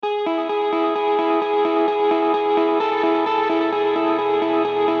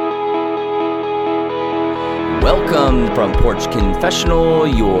Welcome to Front Porch Confessional,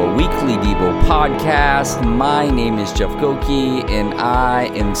 your weekly Devo podcast. My name is Jeff Goki, and I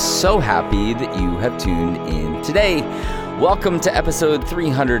am so happy that you have tuned in today. Welcome to episode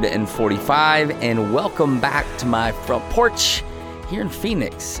 345, and welcome back to my front porch here in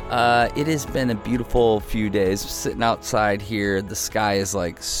Phoenix. It has been a beautiful few days. Sitting outside here, the sky is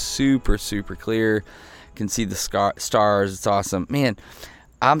like super clear. You can see the stars. It's awesome. Man,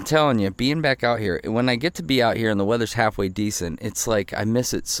 I'm telling you, being back out here, when I get to be out here and the weather's halfway decent, it's like I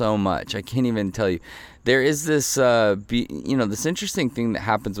miss it so much. I can't even tell you. There is this, this interesting thing that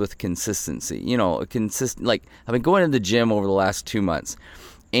happens with consistency. Like I've been going to the gym over the last 2 months,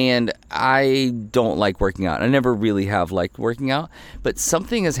 and I don't like working out. I never really have liked working out, but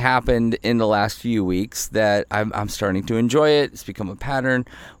something has happened in the last few weeks that I'm starting to enjoy it. It's become a pattern.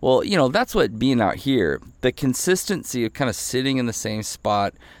 Well, that's what being out here, the consistency of kind of sitting in the same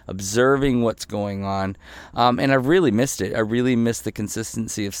spot, observing what's going on. And I've really missed it. I really miss the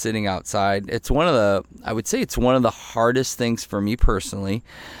consistency of sitting outside. I would say it's one of the hardest things for me personally,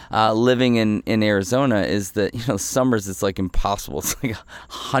 living in Arizona, is that, summers it's like impossible. It's like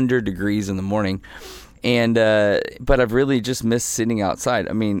 100 degrees in the morning. And, but I've really just missed sitting outside.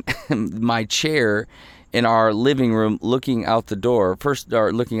 I mean, my chair in our living room looking out the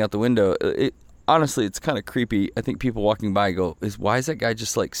window, honestly, it's kind of creepy. I think people walking by go, why is that guy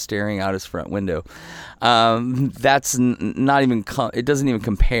just like staring out his front window? That's not even, it doesn't even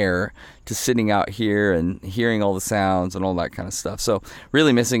compare to sitting out here and hearing all the sounds and all that kind of stuff. So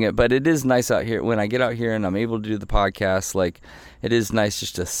really missing it, but it is nice out here. When I get out here and I'm able to do the podcast, like it is nice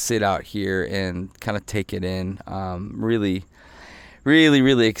just to sit out here and kind of take it in.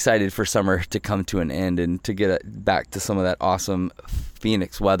 Really excited for summer to come to an end and to get back to some of that awesome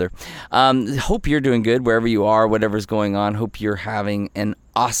Phoenix weather. Hope you're doing good wherever you are, whatever's going on. Hope you're having an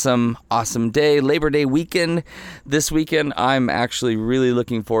awesome day. Labor Day weekend this weekend. I'm actually really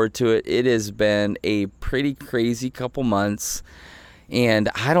looking forward to it. It has been a pretty crazy couple months, and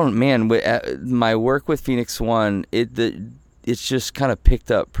my work with Phoenix One, it's just kind of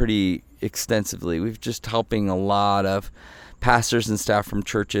picked up pretty extensively. We've just helping a lot of pastors and staff from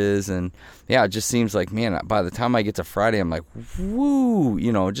churches, and it just seems like, man, by the time I get to Friday, I'm like, woo,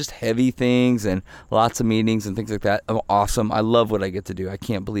 just heavy things and lots of meetings and things like that. Awesome. I love what I get to do. I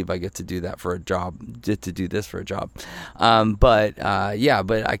can't believe I get to do that for a job, to do this for a job. But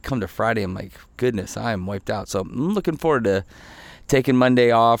I come to Friday, I'm like, goodness, I am wiped out. So I'm looking forward to taking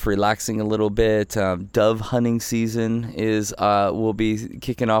Monday off, relaxing a little bit. Dove hunting season will be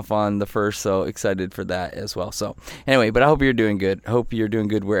kicking off on the 1st, so excited for that as well. So anyway, but I hope you're doing good. Hope you're doing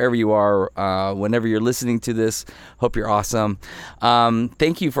good wherever you are, whenever you're listening to this. Hope you're awesome.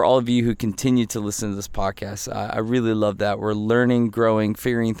 Thank you for all of you who continue to listen to this podcast. I really love that. We're learning, growing,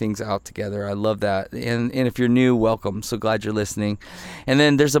 figuring things out together. I love that. And if you're new, welcome. So glad you're listening. And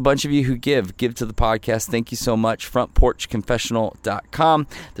then there's a bunch of you who give to the podcast. Thank you so much. FrontPorchConfessional.com.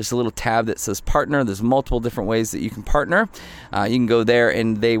 There's a little tab that says partner. There's multiple different ways that you can partner. You can go there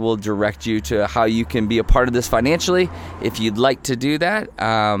and they will direct you to how you can be a part of this financially if you'd like to do that.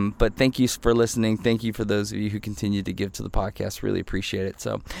 But thank you for listening. Thank you for those of you who continue to give to the podcast. Really appreciate it.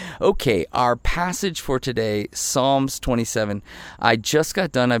 So, okay, our passage for today, Psalms 27. I just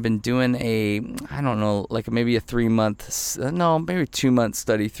got done. I've been doing maybe a 2-month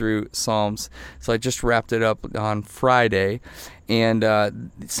study through Psalms. So I just wrapped it up on Friday. And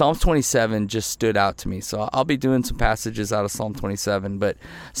Psalms 27 just stood out to me. So I'll be doing some passages out of Psalm 27. But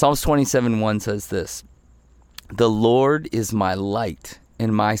Psalms 27:1 says this: "The Lord is my light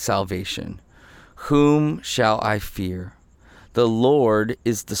and my salvation. Whom shall I fear? The Lord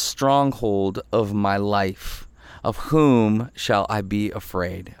is the stronghold of my life. Of whom shall I be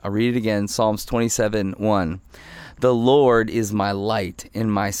afraid?" I'll read it again. Psalms 27:1. "The Lord is my light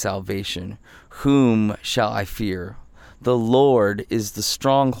and my salvation. Whom shall I fear? The Lord is the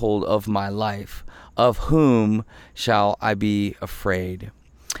stronghold of my life. Of whom shall I be afraid?"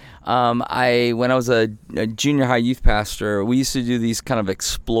 When I was a junior high youth pastor, we used to do these kind of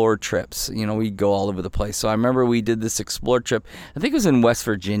explore trips. We'd go all over the place. So I remember we did this explore trip. I think it was in West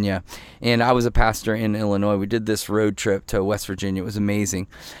Virginia, and I was a pastor in Illinois. We did this road trip to West Virginia. It was amazing.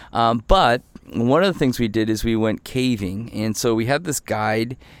 But one of the things we did is we went caving. And so we had this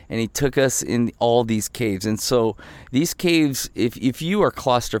guide, and he took us in all these caves. And so these caves, if you are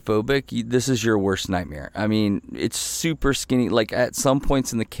claustrophobic, this is your worst nightmare. I mean, it's super skinny. Like at some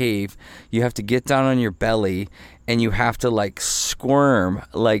points in the cave, you have to get down on your belly and you have to like squirm,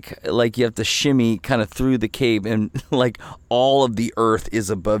 like you have to shimmy kind of through the cave, and like all of the earth is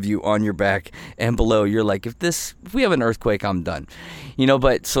above you, on your back and below. You're like, if we have an earthquake, I'm done,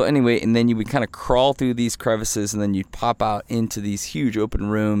 but so anyway, and then you would kind of crawl through these crevices, and then you'd pop out into these huge open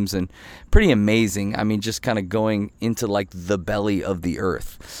rooms, and pretty amazing. I mean, just kind of going into like the belly of the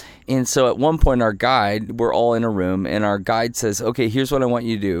earth. And so at one point, we're all in a room, and our guide says, okay, here's what I want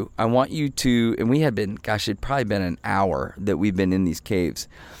you to do. I want you to, and it'd probably been an hour that we've been in these caves.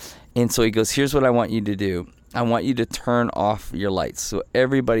 And so he goes, here's what I want you to do. I want you to turn off your lights. So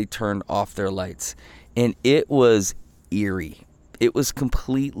everybody turned off their lights. And it was eerie. It was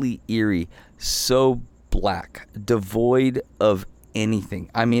completely eerie. So black, devoid of anything.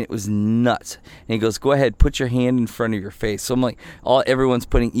 I mean, it was nuts. And he goes, go ahead, put your hand in front of your face. So I'm like, everyone's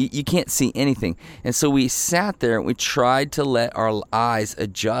you can't see anything. And so we sat there and we tried to let our eyes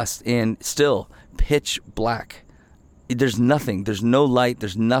adjust, and still pitch black. There's nothing. There's no light.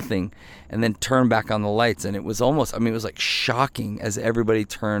 There's nothing. And then turn back on the lights. And it was almost, it was like shocking as everybody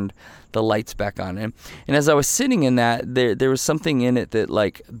turned the lights back on. And as I was sitting in that, there was something in it that,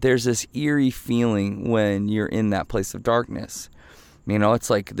 like, there's this eerie feeling when you're in that place of darkness. It's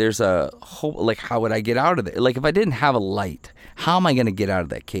like there's a hope, like, how would I get out of it? Like, if I didn't have a light, how am I going to get out of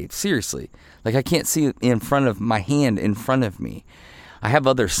that cave? Seriously. Like, I can't see my hand in front of me. I have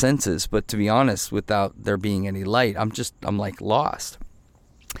other senses, but to be honest, without there being any light, I'm like lost.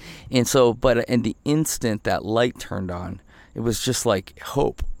 And so, but in the instant that light turned on, it was just like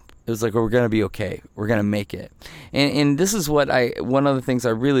hope. It was like, we're going to be okay. We're going to make it. And this is one of the things I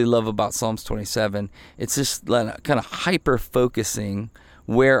really love about Psalms 27. It's just kind of hyper-focusing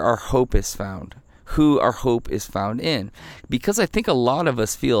where our hope is found, who our hope is found in. Because I think a lot of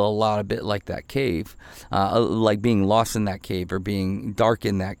us feel a bit like that cave, like being lost in that cave or being dark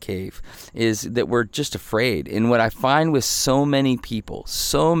in that cave, is that we're just afraid. And what I find with so many people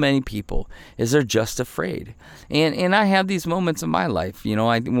is they're just afraid. And I have these moments in my life.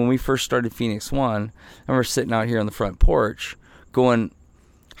 When we first started Phoenix One, I remember sitting out here on the front porch going,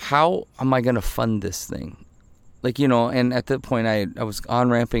 how am I going to fund this thing? Like, and at that point I was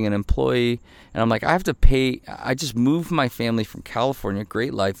on-ramping an employee, and I'm like, I have to pay. I just moved my family from California,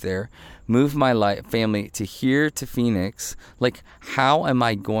 great life there, moved my family to here to Phoenix. Like, how am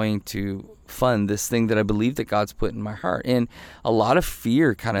I going to fund this thing that I believe that God's put in my heart? And a lot of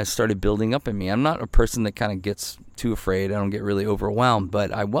fear kind of started building up in me. I'm not a person that kind of gets too afraid. I don't get really overwhelmed,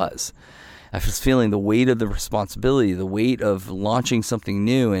 but I was feeling the weight of the responsibility, the weight of launching something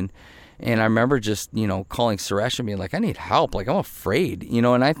new. And I remember just, calling Suresh and being like, I need help. Like, I'm afraid,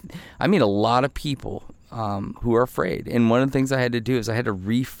 and I meet a lot of people who are afraid. And one of the things I had to do is I had to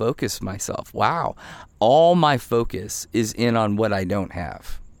refocus myself. Wow. All my focus is in on what I don't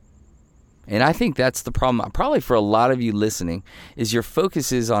have. And I think that's the problem, probably for a lot of you listening, is your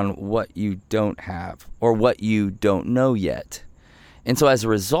focus is on what you don't have or what you don't know yet. And so as a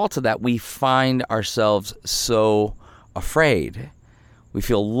result of that, we find ourselves so afraid. We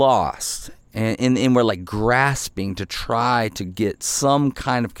feel lost, and we're like grasping to try to get some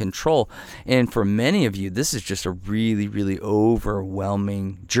kind of control. And for many of you, this is just a really, really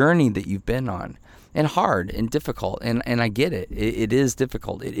overwhelming journey that you've been on, and hard and difficult. And I get it. It is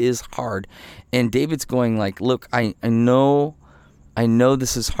difficult. It is hard. And David's going like, look, I know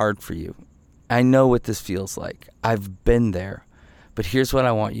this is hard for you. I know what this feels like. I've been there. But here's what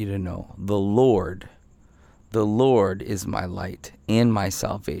I want you to know. The Lord is my light and my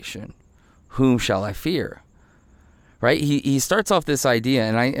salvation. Whom shall I fear? Right? He starts off this idea,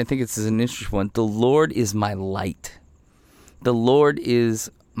 and I think it's an interesting one. The Lord is my light. The Lord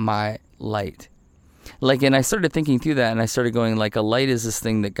is my light. Like, and I started thinking through that, and I started going, like, a light is this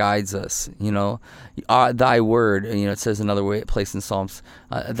thing that guides us, thy word, it says another place in Psalms,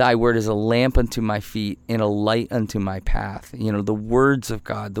 thy word is a lamp unto my feet and a light unto my path. The words of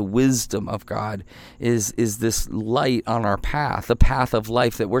God, the wisdom of God is this light on our path, the path of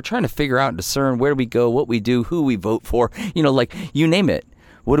life that we're trying to figure out and discern where we go, what we do, who we vote for, like, you name it.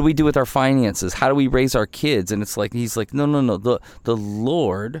 What do we do with our finances? How do we raise our kids? And it's like, he's like, no, the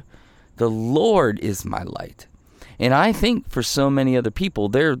Lord is my light. And I think for so many other people,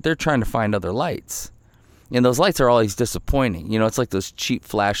 they're trying to find other lights. And those lights are always disappointing. It's like those cheap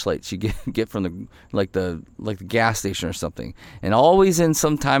flashlights you get from the gas station or something. And always in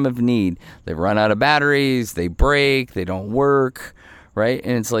some time of need, they run out of batteries, they break, they don't work, right?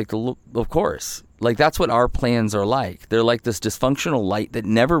 And it's like, of course, like that's what our plans are like. They're like this dysfunctional light that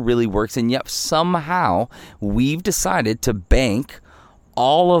never really works. And yet somehow we've decided to bank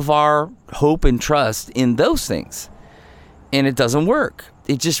all of our hope and trust in those things. And it doesn't work.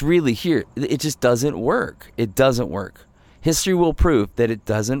 it just really it just doesn't work. It doesn't work. History will prove that it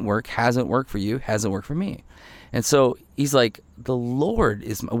doesn't work, hasn't worked for you, hasn't worked for me. And so he's like, the Lord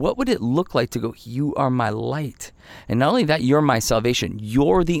is what would it look like to go, you are my light. And not only that, you're my salvation.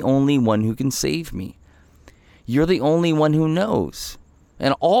 You're the only one who can save me. You're the only one who knows.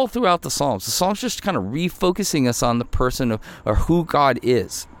 And all throughout the Psalms just kind of refocusing us on the person of or who God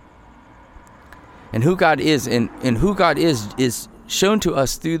is. And who God is, and who God is shown to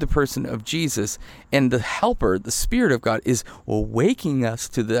us through the person of Jesus. And the helper, the Spirit of God, is awakening us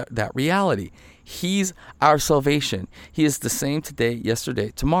to that reality. He's our salvation. He is the same today,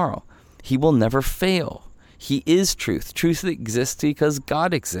 yesterday, tomorrow. He will never fail. He is truth. Truth exists because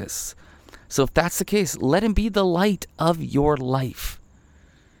God exists. So if that's the case, let him be the light of your life.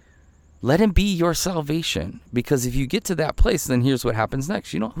 Let him be your salvation. Because if you get to that place, then here's what happens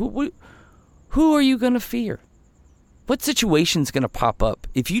next. You know, who are you going to fear? What situation's going to pop up?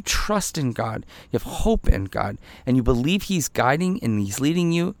 If you trust in God, you have hope in God, and you believe he's guiding and he's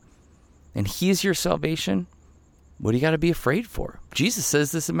leading you, and he is your salvation, what do you got to be afraid for? Jesus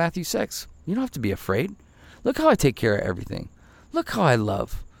says this in Matthew 6. You don't have to be afraid. Look how I take care of everything. Look how I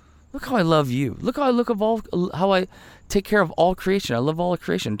love. Look how I love you. Look how how I take care of all creation. I love all of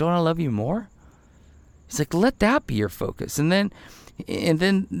creation. Don't I love you more? He's like, let that be your focus. And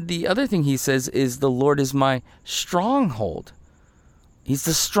then the other thing he says is, the Lord is my stronghold. He's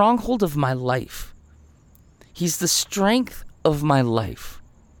the stronghold of my life. He's the strength of my life.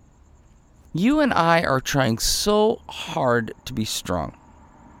 You and I are trying so hard to be strong,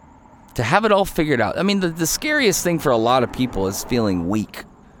 to have it all figured out. I mean, the scariest thing for a lot of people is feeling weak.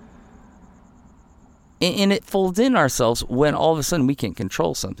 And it folds in ourselves when all of a sudden we can't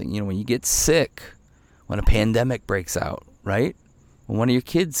control something. You know, when you get sick, when a pandemic breaks out, right? When one of your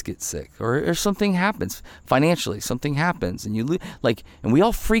kids gets sick, or something happens financially, something happens, and and we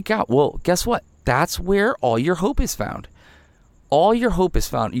all freak out. Well, guess what? That's where all your hope is found. All your hope is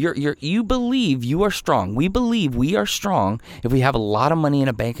found. You believe you are strong. We believe we are strong if we have a lot of money in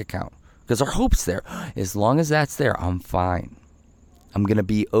a bank account, because our hope's there. As long as that's there, I'm fine. I'm going to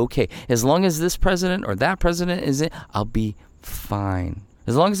be okay. As long as this president or that president is in, I'll be fine.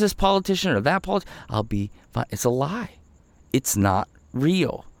 As long as this politician or that politician, I'll be fine. It's a lie. It's not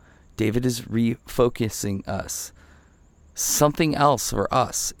real. David is refocusing us. Something else for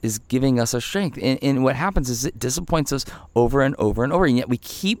us is giving us our strength. And what happens is it disappoints us over and over and over. And yet we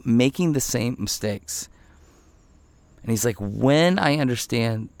keep making the same mistakes. And he's like, when I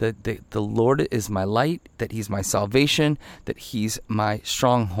understand that the Lord is my light, that he's my salvation, that he's my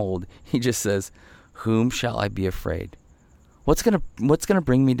stronghold, he just says, whom shall I be afraid? What's gonna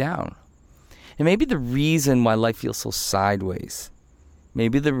bring me down? And maybe the reason why life feels so sideways,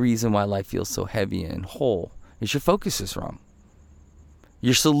 maybe the reason why life feels so heavy and whole, is your focus is wrong.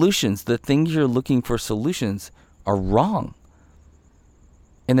 Your solutions, the things you're looking for solutions, are wrong.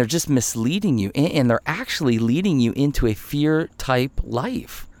 And they're just misleading you. And they're actually leading you into a fear-type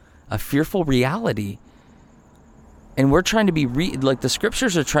life, a fearful reality. And we're trying to be, the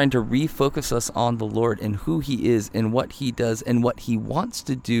scriptures are trying to refocus us on the Lord and who he is and what he does and what he wants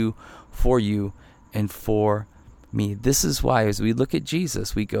to do for you and for me. This is why as we look at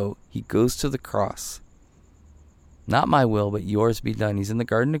Jesus, we go, he goes to the cross. Not my will, but yours be done. He's in the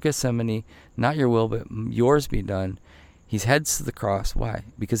Garden of Gethsemane. Not your will, but yours be done. He heads to the cross. Why?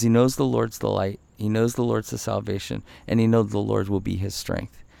 Because he knows the Lord's the light. He knows the Lord's the salvation. And he knows the Lord will be his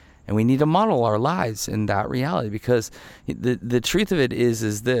strength. And we need to model our lives in that reality, because the truth of it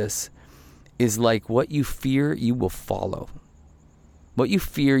is this, is like what you fear, you will follow. What you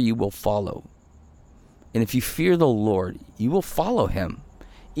fear, you will follow. And if you fear the Lord, you will follow him.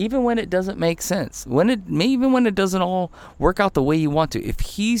 Even when it doesn't make sense, even when it doesn't all work out the way you want to, if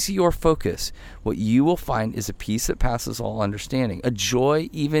he's your focus, what you will find is a peace that passes all understanding, a joy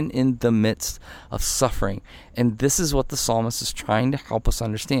even in the midst of suffering. And this is what the psalmist is trying to help us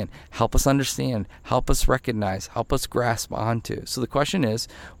understand, help us recognize, help us grasp onto. So the question is,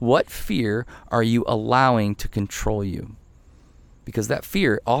 what fear are you allowing to control you? Because that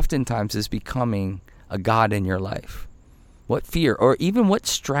fear oftentimes is becoming a god in your life. What fear or even what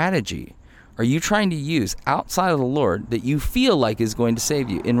strategy are you trying to use outside of the Lord that you feel like is going to save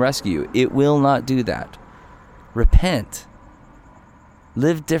you and rescue you? It will not do that. Repent.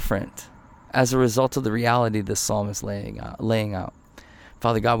 Live different as a result of the reality the psalmist laying out.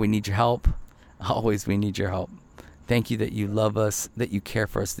 Father God, we need your help. Always we need your help. Thank you that you love us, that you care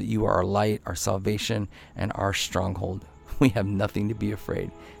for us, that you are our light, our salvation, and our stronghold. We have nothing to be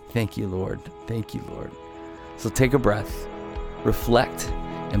afraid. Thank you, Lord. Thank you, Lord. So take a breath. Reflect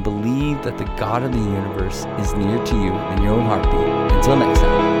and believe that the God of the universe is near to you in your own heartbeat. Until next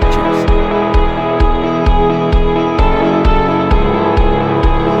time, cheers.